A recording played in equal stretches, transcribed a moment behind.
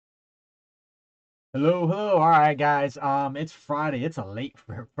Hello, hello. All right, guys. It's Friday. It's a late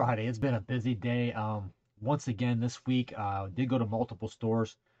Friday. It's been a busy day. Once again this week, did go to multiple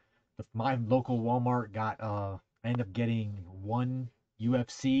stores. My local Walmart got I ended up getting one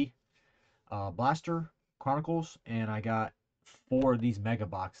UFC Blaster Chronicles, and I got four of these mega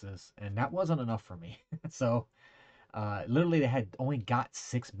boxes, and that wasn't enough for me. So, literally, they had only got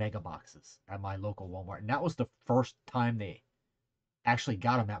six mega boxes at my local Walmart, and that was the first time they actually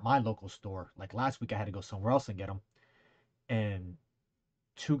got them at my local store. Like last week, I had to go somewhere else and get them, and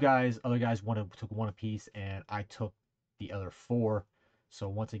other guys took one apiece, and I took the other four. So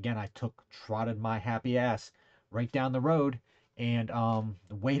once again, I trotted my happy ass right down the road and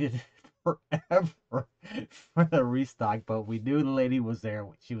waited forever for the restock. But we knew the lady was there;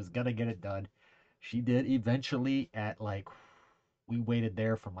 she was gonna get it done. She did eventually. We waited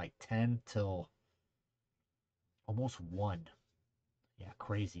there from like 10 till almost 1. Yeah,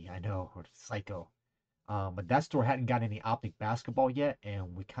 crazy. I know, or psycho. But that store hadn't got any optic basketball yet,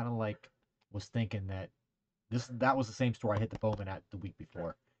 and we kind of like was thinking that was the same store I hit the Bowman at the week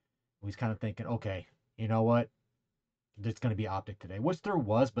before. We was kind of thinking, okay, you know what? There's gonna be optic today, which there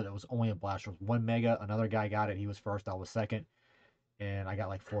was, but it was only a blaster. One mega. Another guy got it. He was first. I was second, and I got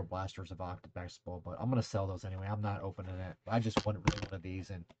like four blasters of optic basketball. But I'm gonna sell those anyway. I'm not opening it. I just wanted really one of these,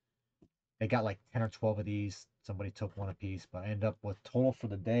 and they got like 10 or 12 of these. Somebody took one apiece, but I end up with total for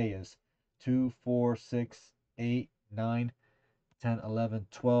the day is 2, 4, 6, 8, 9, 10, 11,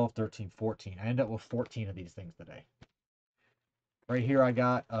 12, 13, 14. I end up with 14 of these things today. Right here I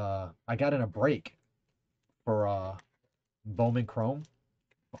got in a break for Bowman Chrome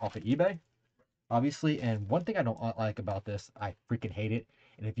off of eBay, obviously. And one thing I don't like about this, I freaking hate it.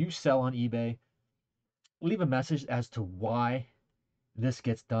 And if you sell on eBay, leave a message as to why this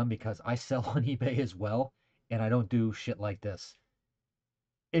gets done, because I sell on eBay as well, and I don't do shit like this.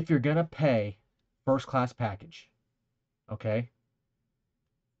 If you're gonna pay first class package, okay,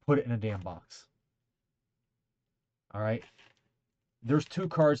 put it in a damn box. All right. There's two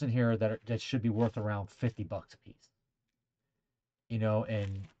cards in here that should be worth around $50 a piece.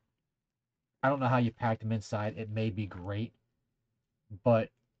 And I don't know how you packed them inside. It may be great, but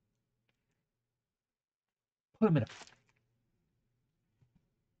put them in a.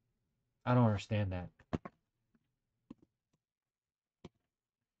 I don't understand that.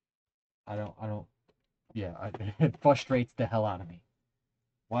 I don't. Yeah, it frustrates the hell out of me.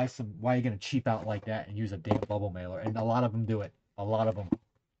 Why are you gonna cheap out like that and use a damn bubble mailer? And a lot of them do it. A lot of them.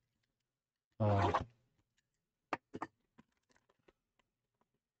 Um,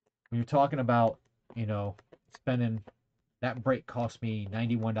 when you're talking about, you know, spending that break cost me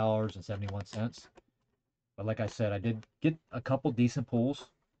 $91.71. But like I said, I did get a couple decent pulls.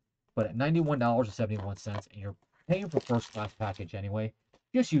 But at $91.71, and you're paying for first class package anyway,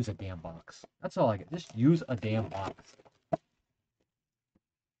 just use a damn box. That's all I get. Just use a damn box.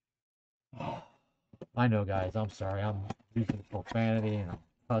 I know, guys. I'm sorry. I'm using profanity and I'm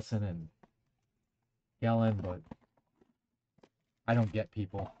cussing and yelling, but I don't get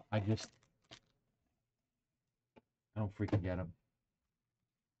people. I don't freaking get them.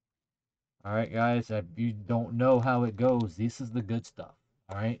 All right, guys. If you don't know how it goes, this is the good stuff.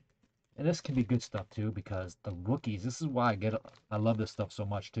 All right. And this can be good stuff too, because the rookies. This is why I love this stuff so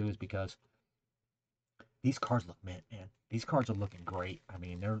much too, is because these cards look mint, man. These cards are looking great. I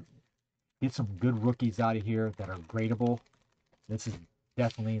mean, they're get some good rookies out of here that are gradable. This is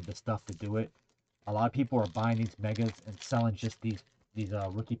definitely the stuff to do it. A lot of people are buying these megas and selling just these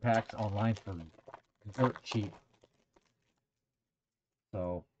rookie packs online for dirt cheap.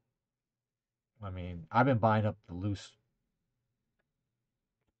 So I mean, I've been buying up the loose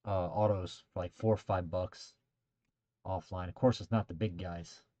autos for like $4 or $5 offline. Of course, it's not the big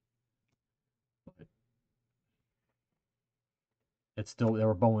guys, but it's still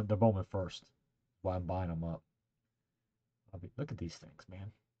they're Bowman first. That's why I'm buying them up. Look at these things,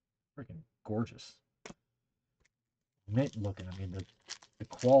 man. Freaking gorgeous. Mint looking. I mean, the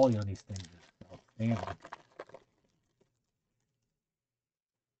quality on these things is outstanding.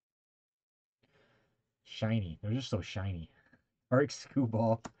 Shiny. They're just so shiny. Eric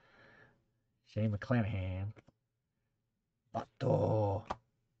Screwball, Shane McClanahan, Bato,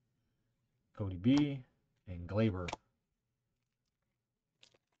 Cody B, and Glaber.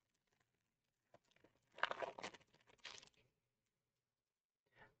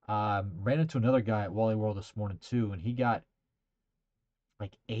 Ran into another guy at Wally World this morning too, and he got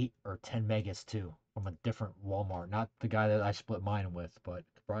like 8 or 10 megas too from a different Walmart. Not the guy that I split mine with, but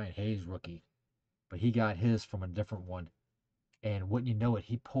Brian Hayes rookie. But he got his from a different one. And wouldn't you know it,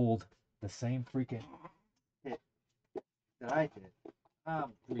 he pulled the same freaking hit that I did.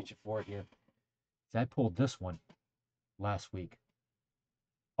 I'm reaching for it here. See, I pulled this one last week.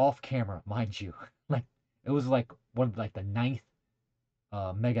 Off camera, mind you. Like it was like one of like the ninth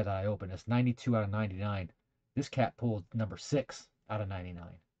mega that I opened. It's 92 out of 99. This cat pulled number 6 out of 99.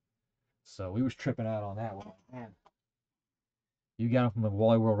 So we was tripping out on that one. Man, you got him from the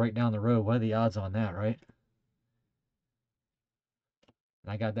Wally World right down the road. What are the odds on that, right?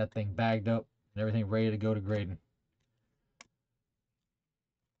 And I got that thing bagged up and everything ready to go to grading.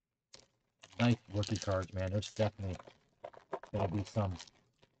 Nice rookie cards, man. There's definitely gonna be some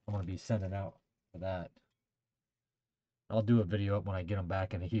I'm gonna be sending out for that. I'll do a video up when I get them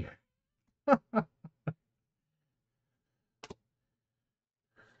back in a year.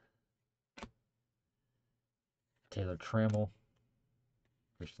 Taylor Trammell,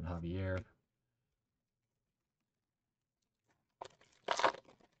 Christian Javier,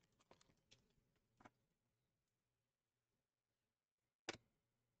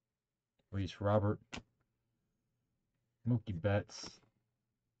 Reese Robert, Mookie Betts,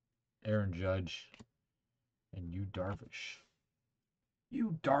 Aaron Judge, and you Darvish.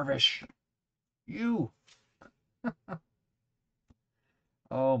 You Darvish. You.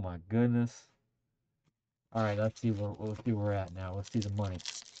 Oh my goodness. All right, let's see where we're at now. Let's see the money.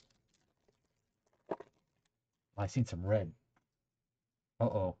 I seen some red.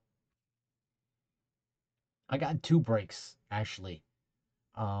 Uh-oh. I got 2 breaks actually.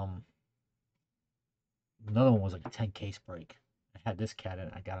 Um, Another one was like a 10 case break. I had this cat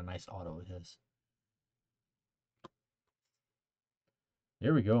in. I got a nice auto with his.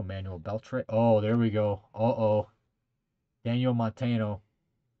 There we go, Manuel Beltre. Oh, there we go. Uh-oh. Daniel Montano.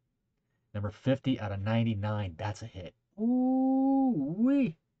 Number 50 out of 99. That's a hit. Ooh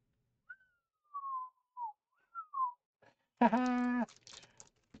wee.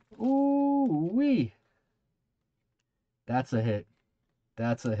 Ooh wee. That's a hit.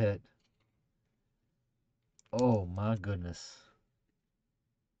 That's a hit. Oh my goodness.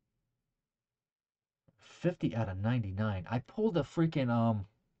 50 out of 99. I pulled a freaking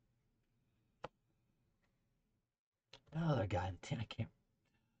the other guy. I can't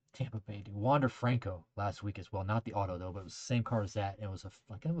Tampa Bay dude. Wander Franco last week as well. Not the auto though, but it was the same car as that. And it was it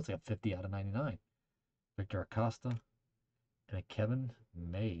was like a 50 out of 99. Victor Acosta and a Kevin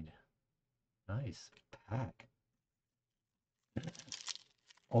Made. Nice pack.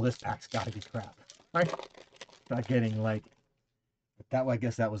 Oh, this pack's got to be crap, right? Not getting like that. I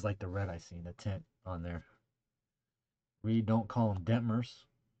guess that was like the red I seen the tint on there. Reed, don't call him Detmers.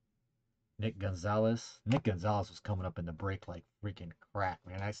 Nick Gonzalez. Nick Gonzalez was coming up in the break like freaking crack,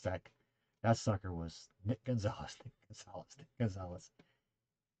 man. That sucker was Nick Gonzalez, Nick Gonzalez, Nick Gonzalez.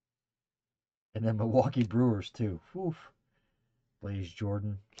 And then Milwaukee Brewers too. Oof. Blaze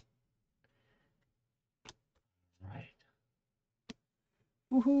Jordan. Right.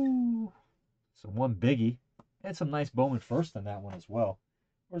 Woohoo! So one biggie. And some nice Bowman first on that one as well.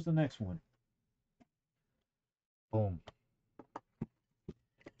 Where's the next one? Boom.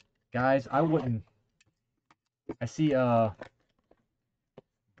 Guys, I see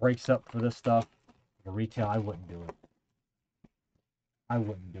breaks up for this stuff. For retail, I wouldn't do it. I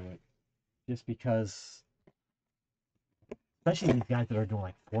wouldn't do it. Just because especially these guys that are doing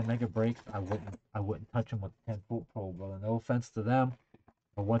like 4 mega breaks, I wouldn't touch them with 10-foot pole, brother. No offense to them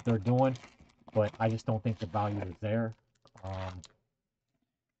or what they're doing, but I just don't think the value is there. Um,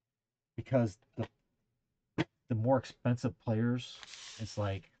 because the more expensive players, it's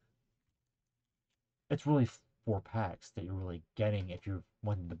like it's really 4 packs that you're really getting if you're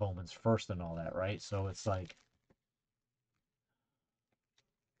wanting the Bowman's first and all that, right? So it's like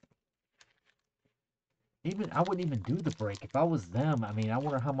even I wouldn't even do the break if I was them. I mean, I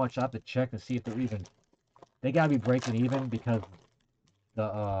wonder how much I have to check to see if they're even. They gotta be breaking even because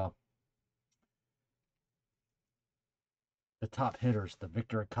the top hitters, the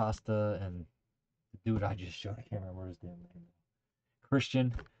Victor Acosta and the dude I just showed. I can't remember his damn name.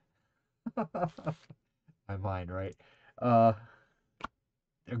 Christian. My mind, right? Uh,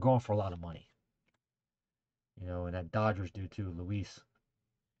 they're going for a lot of money, and that Dodgers do too. Luis,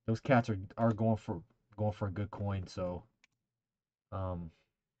 those cats are going for a good coin, so um,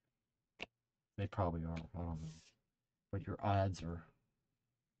 they probably are. I don't know, but your odds are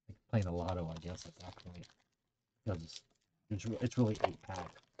like playing a lotto, I guess, at that point, because it's really 8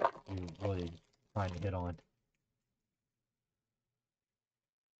 pack. You really trying to hit on.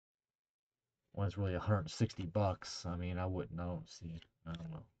 When it's really $160. I mean, I don't see it. I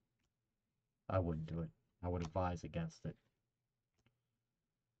don't know. I wouldn't do it. I would advise against it.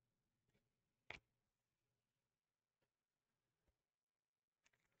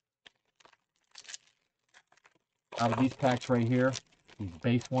 Out of these packs right here, these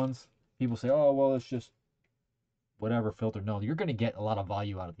base ones, People say, oh, well, it's just whatever filter. No, you're going to get a lot of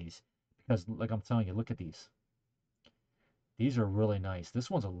value out of these because, like I'm telling you, look at these. These are really nice.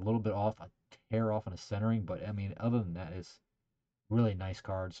 This one's a little bit off, a tear off in the centering, but I mean, other than that, it's really nice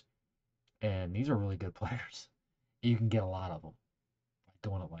cards. And these are really good players. You can get a lot of them by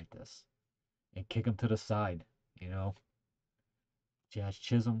doing it like this and kick them to the side, you know. Jazz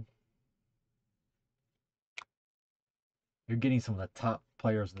Chisholm. You're getting some of the top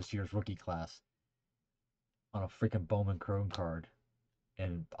players in this year's rookie class on a freaking Bowman Chrome card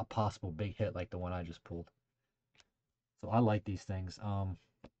and a possible big hit like the one I just pulled. So I like these things.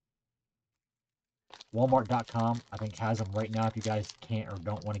 Walmart.com, I think, has them right now if you guys can't or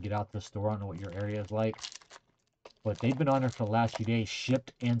don't want to get out to the store. I don't know what your area is like. But they've been on there for the last few days,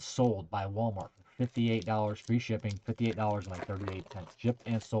 shipped and sold by Walmart. $58 free shipping, $58.38. Shipped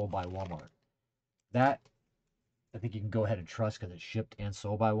and sold by Walmart. That, I think you can go ahead and trust because it's shipped and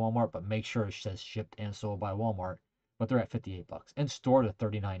sold by Walmart, but make sure it says shipped and sold by Walmart. But they're at 58 bucks and stored at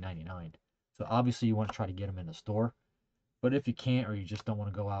 $39.99. So obviously you want to try to get them in the store. But if you can't or you just don't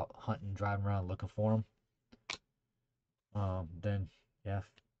want to go out hunting, driving around looking for them, then yeah,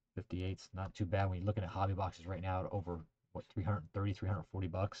 58's not too bad when you're looking at hobby boxes right now at over what 330, 340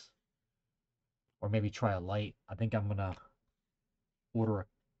 bucks. Or maybe try a light. I think I'm gonna order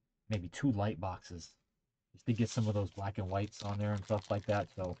maybe 2 light boxes just to get some of those black and whites on there and stuff like that.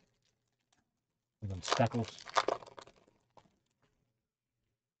 So some speckles.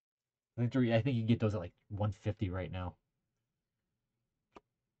 I think you can get those at like 150 right now.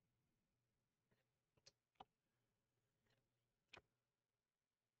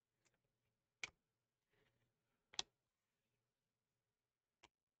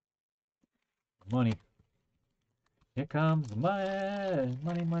 Money. Here comes the money.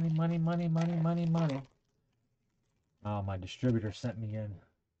 Money, money, money, money, money, money, money. Oh, my distributor sent me in.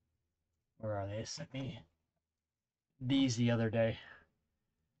 Where are they? They sent me these the other day.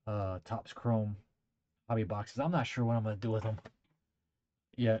 Topps Chrome hobby boxes. I'm not sure what I'm gonna do with them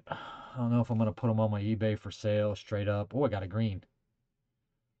yet. I don't know if I'm gonna put them on my eBay for sale straight up. Oh, I got a green.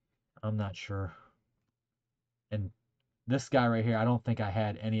 I'm not sure. And this guy right here, I don't think I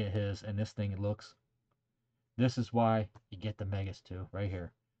had any of his, and this thing looks. This is why you get the Megas too, right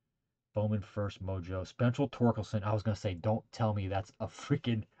here. Bowman First Mojo. Spencer Torkelson. I was gonna say, don't tell me that's a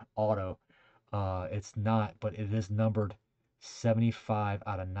freaking auto. It's not, but it is numbered 75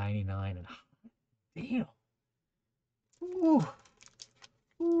 out of 99. And damn. Ooh.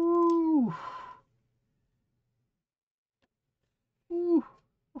 Ooh. Ooh.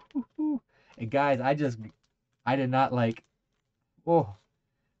 Ooh. And guys, I did not like. Oh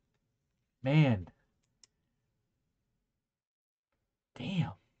man.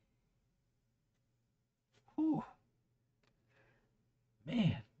 Damn. Ooh.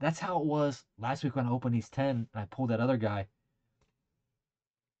 Man, that's how it was last week when I opened these 10 and I pulled that other guy.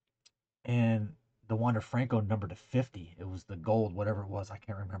 And the Wander Franco number to 50. It was the gold, whatever it was. I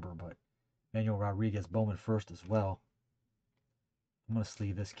can't remember, but Manuel Rodriguez Bowman First as well. I'm going to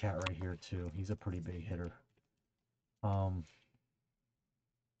sleeve this cat right here, too. He's a pretty big hitter. What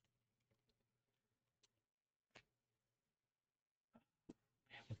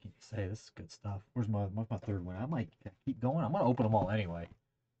can you say? This is good stuff. What's my third one? I might keep going. I'm going to open them all anyway.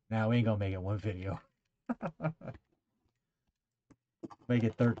 Now, we ain't going to make it one video. Make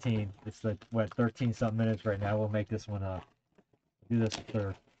it 13. It's like, what, 13 something minutes right now. We'll make this one, do this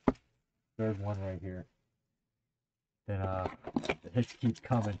third one right here. Then, the hits keep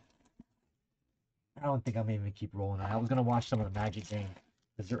coming. I don't think I'm even gonna keep rolling. I was gonna watch some of the Magic game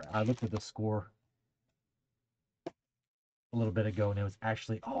because I looked at the score a little bit ago and it was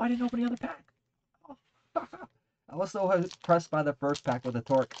actually. Oh, I didn't open the other pack. Oh. I was so impressed by the first pack with the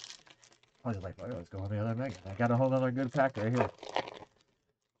torque. I was like, oh, let's go on the other Mega. I got a whole other good pack right here.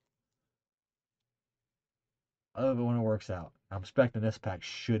 Other than when it works out, I'm expecting this pack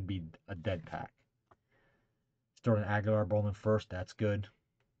should be a dead pack. Starting Aguilar Bowman First, that's good.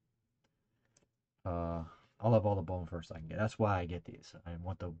 I love all the Bowman First I can get. That's why I get these. I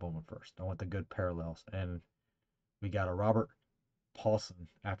want the Bowman First. I want the good parallels. And we got a Robert Paulson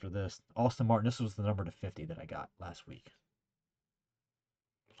after this. Austin Martin, this was the number to 50 that I got last week.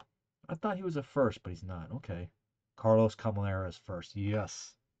 I thought he was a first, but he's not. Okay. Carlos Camarera is first.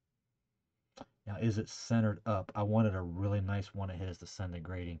 Yes. Now, is it centered up? I wanted a really nice one of his to send the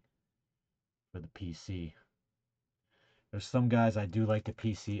grading for the PC. There's some guys I do like the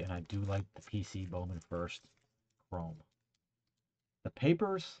PC, and I do like the PC Bowman First Chrome. The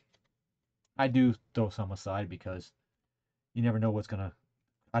papers, I do throw some aside because you never know what's gonna.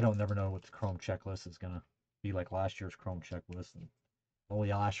 I don't never know what the Chrome checklist is gonna be like last year's Chrome checklist, and Well,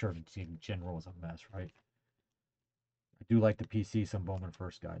 yeah, last year in general was a mess, right? I do like the PC, some Bowman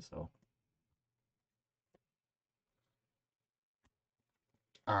first guys, so.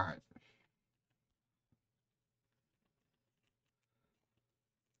 All right.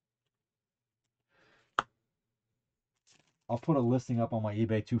 I'll put a listing up on my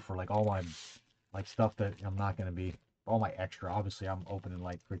eBay too for like all my like stuff that I'm not gonna be all my extra. Obviously, I'm opening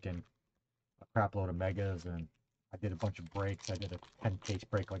like freaking a crap load of megas, and I did a bunch of breaks. I did a 10 case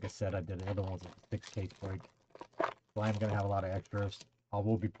break, like I said. I did another one was a 6 case break. So I'm gonna have a lot of extras. I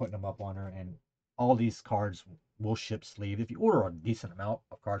will be putting them up on her, and all these cards will ship sleeved. If you order a decent amount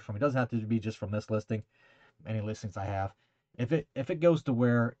of cards from me, it doesn't have to be just from this listing. Any listings I have, if it goes to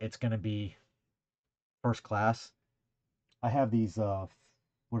where it's gonna be first class, I have these what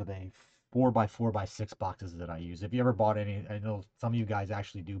are they, 4x4x6 boxes that I use. If you ever bought any, I know some of you guys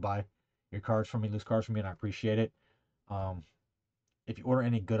actually do buy your cards from me, loose cards from me, and I appreciate it. Um, if you order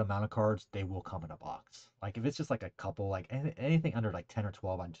any good amount of cards, they will come in a box. Like if it's just like a couple, like anything under like 10 or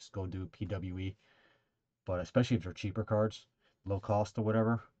 12, I just go do PWE. But especially if they're cheaper cards, low cost or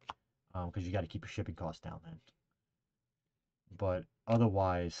whatever, because you got to keep your shipping costs down then. But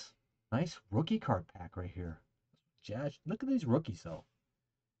otherwise, nice rookie card pack right here. Jazz, look at these rookies though.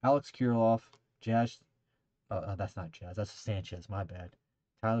 Alex Kirilloff, Jazz. That's not Jazz. That's Sanchez. My bad.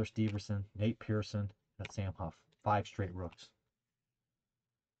 Tyler Stevenson, Nate Pearson, that's Sam Huff. 5 straight rooks.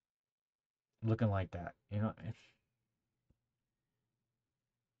 Looking like that, you know.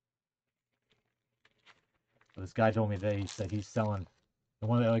 This guy told me that he said he's selling. The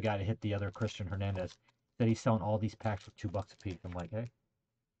one of the other guy that hit the other Christian Hernandez said he's selling all these packs for $2 a piece. I'm like, hey,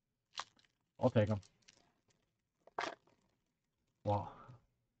 I'll take them. Well,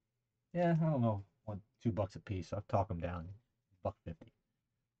 yeah, I don't know, $2 a piece. I'll talk him down, $1.50,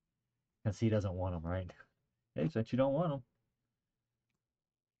 since he doesn't want them, right? Hey, since you don't want them,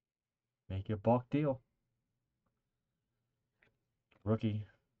 make you a buck deal. Rookie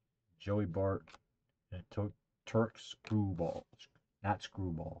Joey Bart and Turk Screwball, not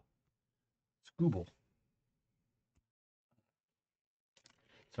Screwball, Scooble.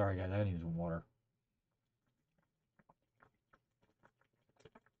 Sorry guys, I need some water.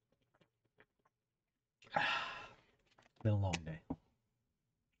 Been a long day.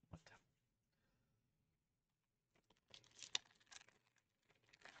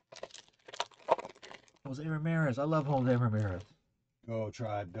 Jose Ramirez. I love Jose Ramirez. Go,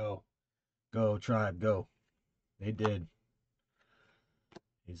 Tribe, go. Go, Tribe, go. They did.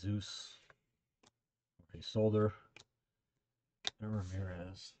 Jesus. Okay, Solder. And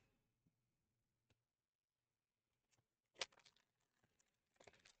Ramirez.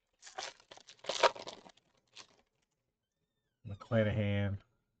 McClanahan.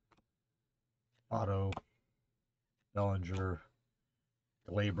 Otto. Bellinger.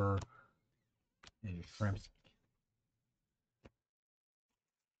 Glaber. And Fremsky.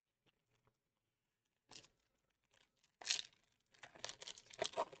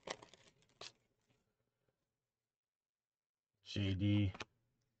 JD.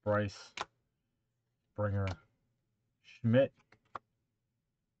 Bryce. Springer. Schmidt.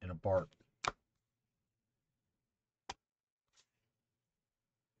 And a Bart.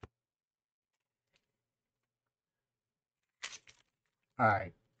 All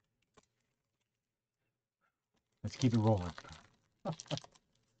right. Let's keep it rolling. Got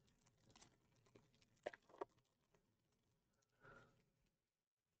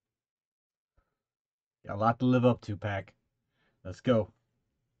a lot to live up to, Pack. Let's go.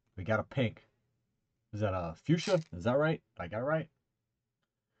 We got a pink. Is that a fuchsia? Is that right? I got it right?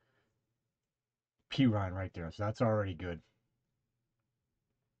 P Ryan right there. So that's already good.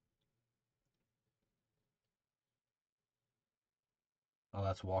 Oh,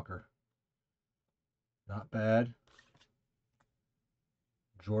 that's Walker. Not bad.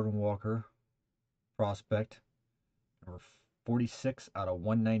 Jordan Walker. Prospect. Number 46 out of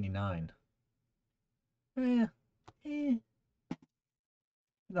 199. Eh.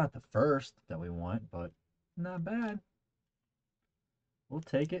 Not the first that we want, but not bad. We'll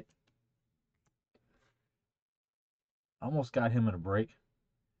take it. Almost got him in a break.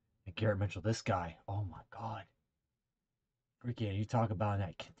 And Garrett Mitchell, this guy. Oh my God. Freaking, you talk about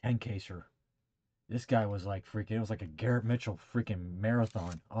that 10 caser. This guy was like freaking, it was like a Garrett Mitchell freaking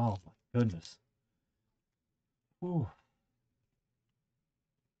marathon. Oh my goodness. Ooh.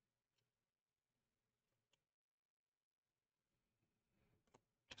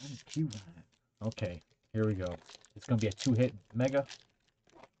 Cute on it. Okay, here we go. It's gonna be a 2-hit mega.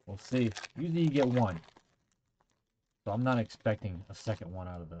 We'll see. Usually you get one. So I'm not expecting a second one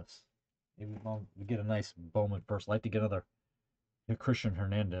out of this. Maybe we get a nice Bowman first. I'd like to get another The Christian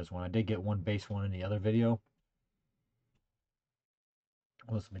Hernandez one. I did get one base one in the other video.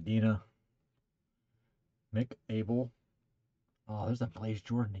 Was Medina, Mick Abel. Oh, there's a Blaze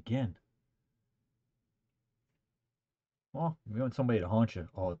Jordan again. Well, you want somebody to haunt you.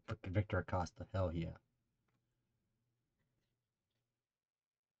 Oh, Victor Acosta. Hell yeah.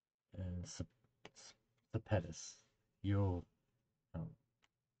 And Pettis. You um,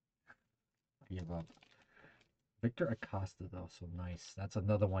 give up. Victor Acosta though, so nice. That's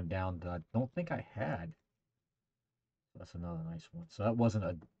another one down that I don't think I had. That's another nice one. So that wasn't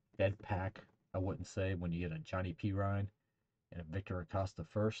a dead pack, I wouldn't say, when you get a Johnny P. Ryan and a Victor Acosta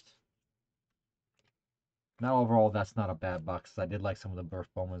first. Now overall, that's not a bad box. I did like some of the burst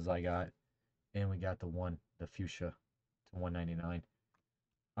Bowmans I got, and we got the fuchsia to 199.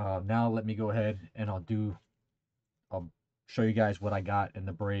 Now let me go ahead and I'll show you guys what I got in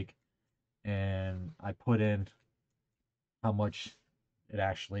the break, and I put in how much it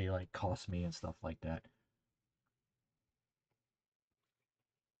actually like cost me and stuff like that.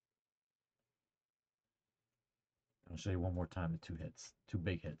 I'll show you one more time the two hits, two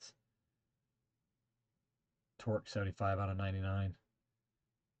big hits. Torque 75 out of 99,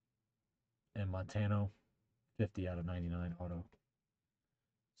 and Montano 50 out of 99 auto.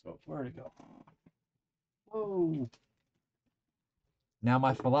 So where'd it go? Whoa! Now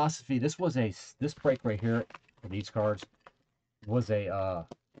my philosophy, this break right here for these cards was a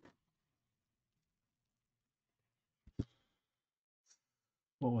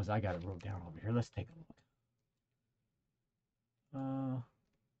what was I got it wrote down over here? Let's take a look.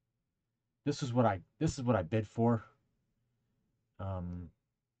 This is what I bid for. Um,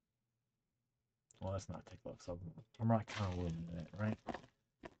 well, let's not take a look. So I'm not counting it, right?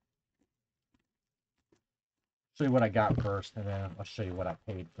 Show you what I got first, and then I'll show you what I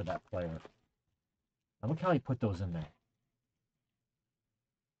paid for that player. Now look how he put those in there.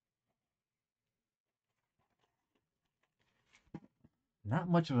 Not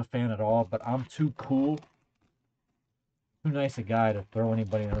much of a fan at all, but I'm too cool, too nice a guy to throw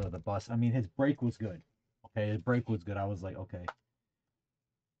anybody under the bus. I mean, his break was good. Okay, his break was good. I was like, okay.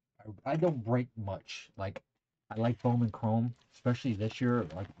 I don't break much. Like, I like Bowman Chrome, especially this year.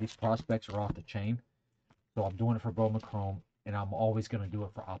 Like, these prospects are off the chain. So I'm doing it for Bowman Chrome, and I'm always going to do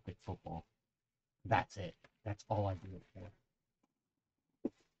it for Optic Football. That's it. That's all I do it for.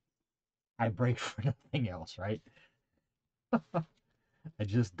 I break for nothing else, right? I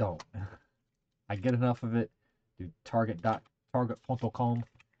just don't. I get enough of it. Do Target.com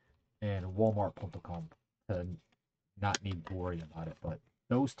and Walmart.com to not need to worry about it. But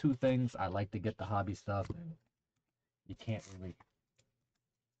those two things, I like to get the hobby stuff, and you can't really.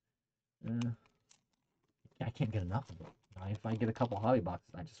 I can't get enough of it. If I get a couple hobby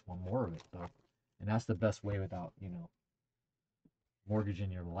boxes, I just want more of it. So, and that's the best way without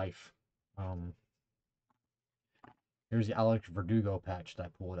mortgaging your life. Um, Here's the Alex Verdugo patch that I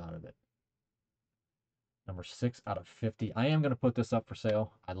pulled out of it. Number 6 out of 50. I am gonna put this up for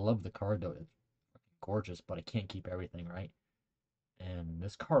sale. I love the card though. It's gorgeous, but I can't keep everything, right? And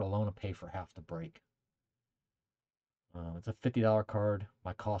this card alone will pay for half the break. It's a $50 card.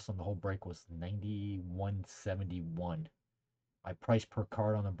 My cost on the whole break was $91.71. My price per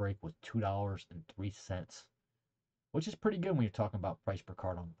card on the break was $2.03, which is pretty good when you're talking about price per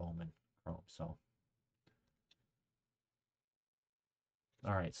card on Bowman Chrome. So,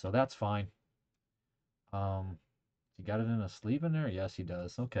 all right, so that's fine. He got it in a sleeve in there? Yes, he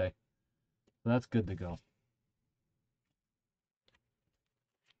does. Okay, so that's good to go.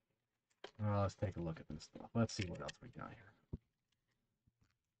 Let's take a look at this stuff. Let's see what else we got here.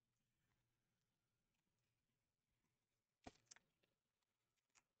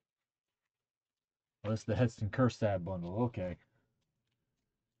 Well, this is the Heston Kjerstad bundle. Okay.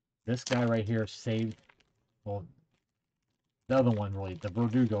 This guy right here saved, well, the other one really, the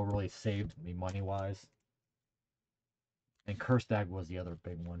Verdugo really saved me money-wise. And Kjerstad was the other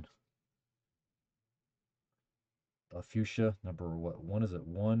big one. The Fuchsia, number what? One is it?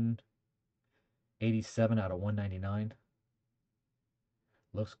 187 out of 199.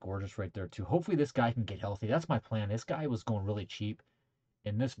 Looks gorgeous right there, too. Hopefully this guy can get healthy. That's my plan. This guy was going really cheap.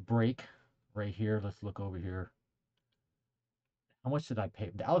 In this break right here, let's look over here. How much did I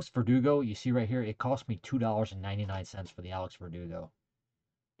pay? The Alex Verdugo, you see right here, it cost me $2.99 for the Alex Verdugo.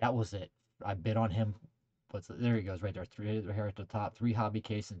 That was it. I bid on him. There he goes right there. Three right here at the top. 3 hobby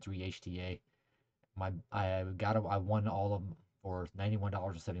case and 3 HTA. I won all of them for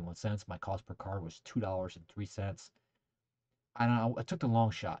 $91.71. My cost per card was $2.03. I don't know. I took the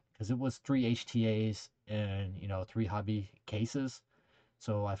long shot because it was 3 HTAs and 3 hobby cases.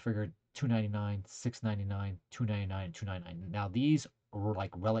 So I figured $2.99, $6.99, $2.99, and $2.99. Now these were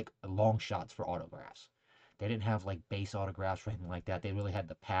like relic long shots for autographs. They didn't have like base autographs or anything like that. They really had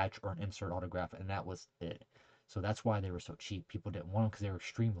the patch or an insert autograph, and that was it. So that's why they were so cheap. People didn't want them because they were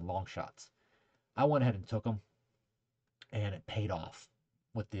extreme long shots. I went ahead and took them, and it paid off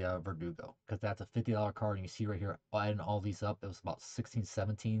with the Verdugo because that's a $50 card. And you see right here, adding all these up, it was about 16,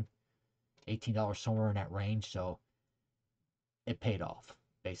 17, $18 somewhere in that range. So it paid off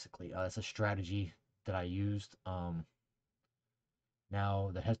basically. It's a strategy that I used.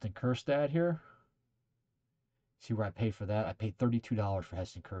 Now the Heston Kjerstad here. See where I paid for that? I paid $32 for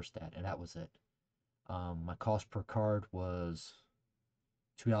Heston Kjerstad, and that was it. My cost per card was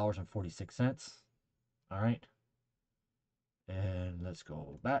 $2.46. All right. And let's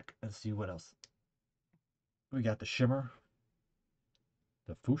go back and see what else. We got the Shimmer,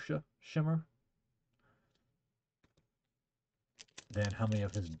 the Fuchsia Shimmer. Then how many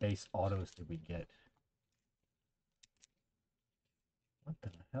of his base autos did we get? What the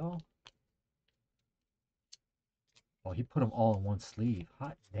hell? Oh, he put them all in one sleeve.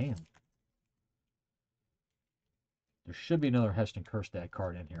 Hot damn. There should be another Heston Kjerstad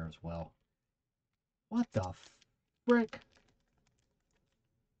card in here as well. What the frick?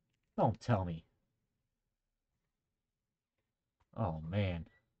 Don't tell me. Oh, man.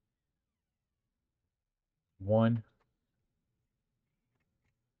 1,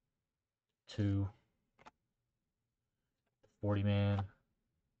 2, 40 man,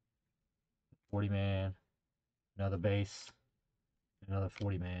 40 man, another base, another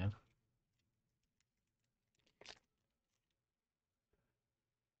 40 man.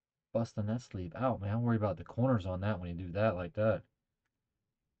 Busting that sleeve out, man. I'm worried about the corners on that when you do that like that.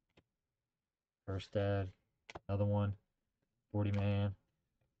 Kjerstad, another one, 40 man,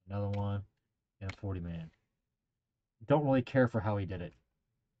 another one, and a 40 man. Don't really care for how he did it.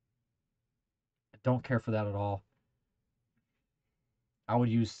 I don't care for that at all. I would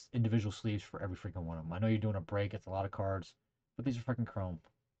use individual sleeves for every freaking one of them. I know you're doing a break, it's a lot of cards, but these are freaking chrome.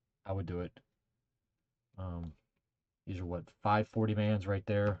 I would do it. These are what, 5 40 mans right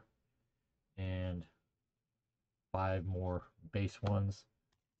there, and 5 more base ones.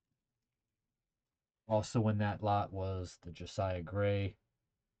 Also in that lot was the Josiah Gray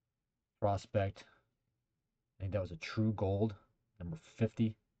prospect. I think that was a true gold, number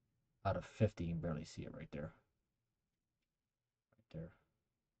 50 out of 50. You can barely see it right there. Right there.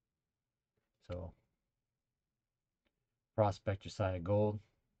 So, prospect Josiah Gold,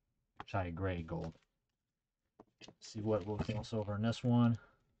 Josiah Gray Gold. Let's see what else over in this one.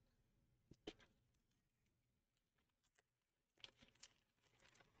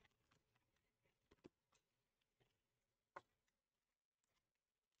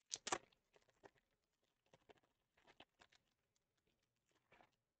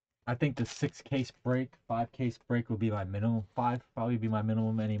 I think the 6 case break, 5 case break will be my minimum. 5 probably be my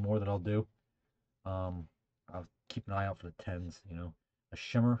minimum. Any more that I'll do. I'll keep an eye out for the 10s. You know, a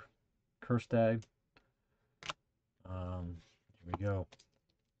Shimmer, Kjerstad. Here we go.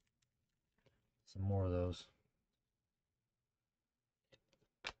 Some more of those.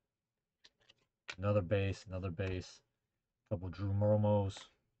 Another base, another base. A couple Drew Romos.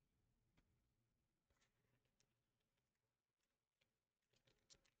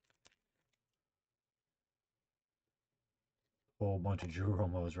 Whole bunch of Drew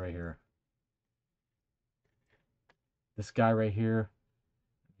Romos right here. This guy right here,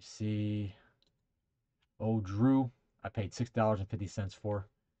 you see, oh, Drew, I paid $6.50 for.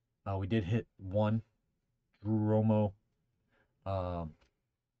 We did hit one Drew Romo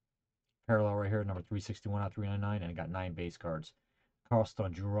parallel right here, number 361 out of 399, and I got 9 base cards. Cost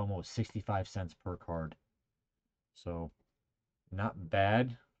on Drew Romo was 65 cents per card. So, not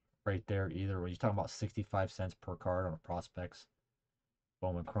bad right there either. When you're talking about 65 cents per card on a prospects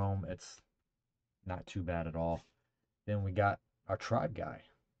Bowman Chrome, it's not too bad at all. Then we got our tribe guy,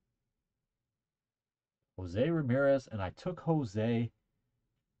 Jose Ramirez, and I took Jose.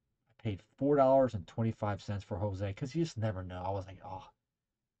 I paid $4.25 for Jose because you just never know. I was like, oh,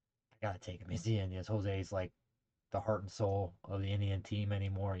 I gotta take him. He's the Indians. Jose's like the heart and soul of the Indian team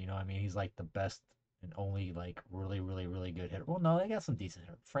anymore. You know what I mean? He's like the best and only like really, really, really good hitter. Well, no, they got some decent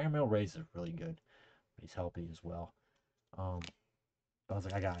hitter. Franmil Reyes is really good, but he's healthy as well. I was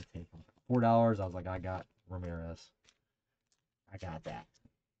like, I gotta take him. $4. I was like, I got Ramirez. I got that.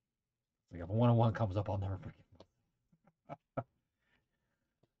 Like if a 1-on-1 comes up, I'll never forget.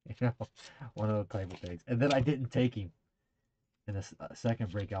 You know, one of those type of things. And then I didn't take him in the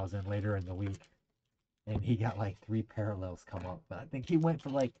second break I was in later in the week, and he got like 3 parallels come up. But I think he went for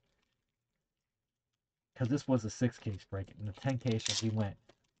like, because this was a 6 case break, in the 10 case he went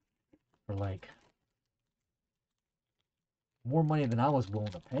for like more money than I was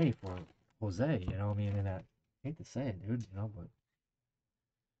willing to pay for Jose. You know, I mean, and I hate to say it, dude. You know, but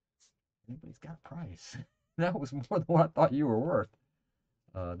anybody's got a price. That was more than what I thought you were worth.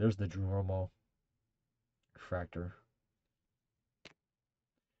 There's the Drew Romo refractor,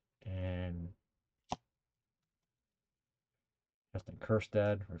 and Justin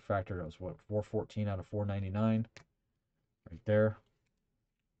Kerstad refractor. That was what 414 out of 499, right there.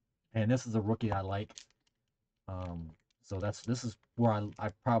 And this is a rookie I like. So this is where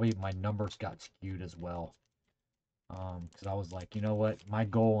I probably my numbers got skewed as well. Because I was like, you know what, my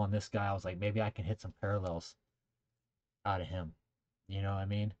goal on this guy, I was like, maybe I can hit some parallels out of him. You know what I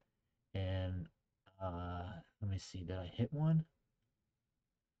mean? And let me see, did I hit one?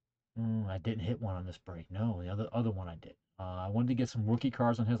 I didn't hit one on this break. No, the other one I did. I wanted to get some rookie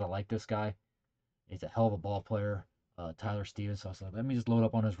cards on his. I like this guy. He's a hell of a ball player. Tyler Stevens. So I was like, let me just load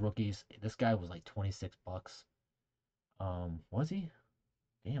up on his rookies. This guy was like 26 bucks. Was he?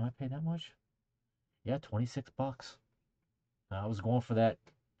 Damn, I paid that much? Yeah, 26 bucks. I was going for that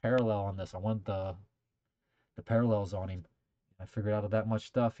parallel on this. I want the parallels on him. I figured out that much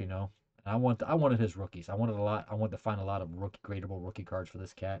stuff, you know. And I wanted his rookies. I wanted a lot. I wanted to find a lot of rookie gradable rookie cards for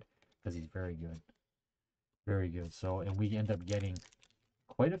this cat because he's very good, very good. So and we end up getting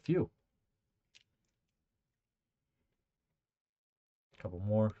quite a few. A couple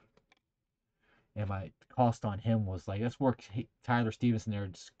more. And my cost on him was like that's where Tyler Stevenson there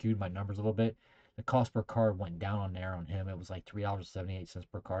skewed my numbers a little bit. The cost per card went down on there on him. It was like $3.78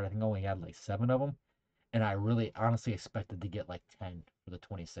 per card. I think I only had like 7 of them. And I really honestly expected to get like 10 for the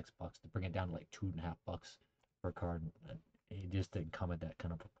 26 bucks to bring it down to like 2.5 bucks per card. And he just didn't come at that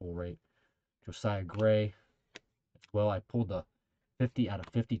kind of a pull rate. Josiah Gray as well. I pulled the 50 out of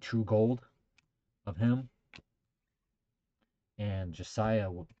 50 true gold of him. And Josiah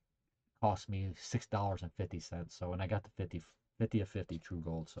cost me $6.50. So, and I got the 50 of 50 true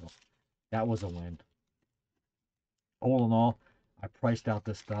gold. So that was a win. All in all, I priced out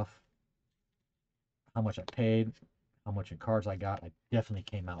this stuff. How much I paid, how much in cards I got. I definitely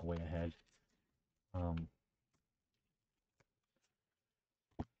came out way ahead. Um,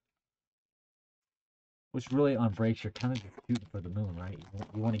 which really on breaks, you're kind of just shooting for the moon, right?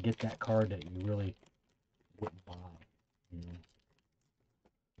 You want to get that card that you really wouldn't buy, you know,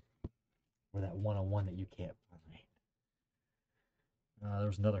 or that one-on-one that you can't buy. There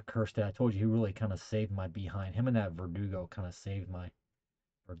was another curse that I told you he really kind of saved my behind. Him and that Verdugo kind of saved my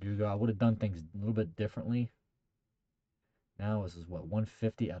Verdugo. I would have done things a little bit differently. Now this is what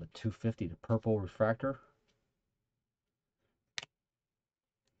 150 out of 250 to purple refractor.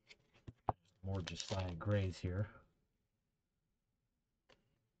 More Josiah Grays here.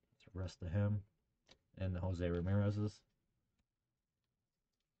 That's the rest of him and the Jose Ramirez's.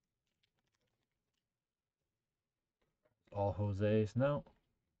 All Jose's. No,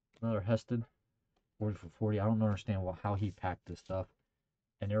 another Heston. 40 for 40. I don't understand how he packed this stuff.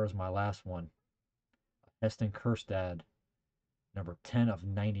 And there was my last one. Heston Kerstad, number 10 of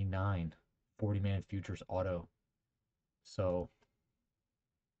 99. 40-man futures auto. So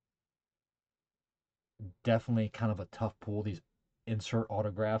definitely kind of a tough pull. These insert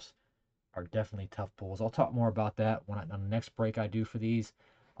autographs are definitely tough pulls. I'll talk more about that on the next break I do for these.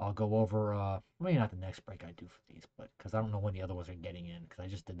 I'll go over, maybe not the next break I do for these, but because I don't know when the other ones are getting in, because I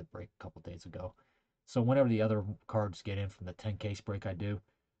just did the break a couple days ago. So whenever the other cards get in from the 10 case break I do,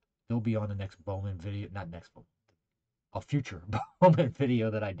 they'll be on the next Bowman video, not next Bowman, a future Bowman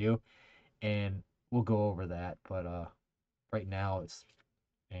video that I do, and we'll go over that. But right now it's,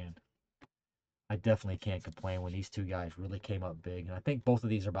 man, I definitely can't complain when these two guys really came up big, and I think both of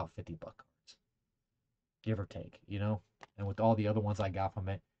these are about 50 buck cards, give or take, you know. And with all the other ones I got from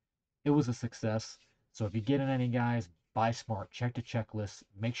it, it was a success. So if you get in any guys, buy smart, check the checklist,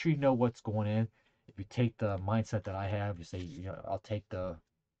 make sure you know what's going in. If you take the mindset that I have, you say, you know, I'll take the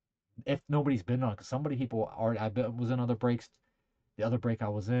if nobody's been on, because somebody people already was in other breaks. The other break I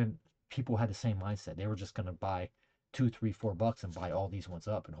was in, people had the same mindset. They were just gonna buy 2, 3, $4 and buy all these ones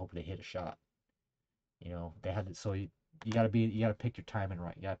up and hope they hit a shot. You know, they had to, so you gotta pick your timing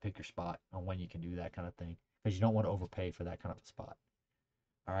right. You gotta pick your spot on when you can do that kind of thing because you don't want to overpay for that kind of a spot.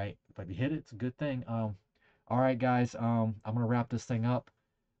 All right, but if you hit it, it's a good thing. All right, guys. I'm gonna wrap this thing up.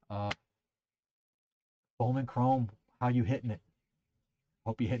 Uh, Bowman Chrome, how you hitting it?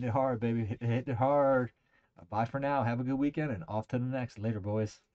 Hope you're hitting it hard, baby. Hitting it hard. Bye for now. Have a good weekend and off to the next. Later, boys.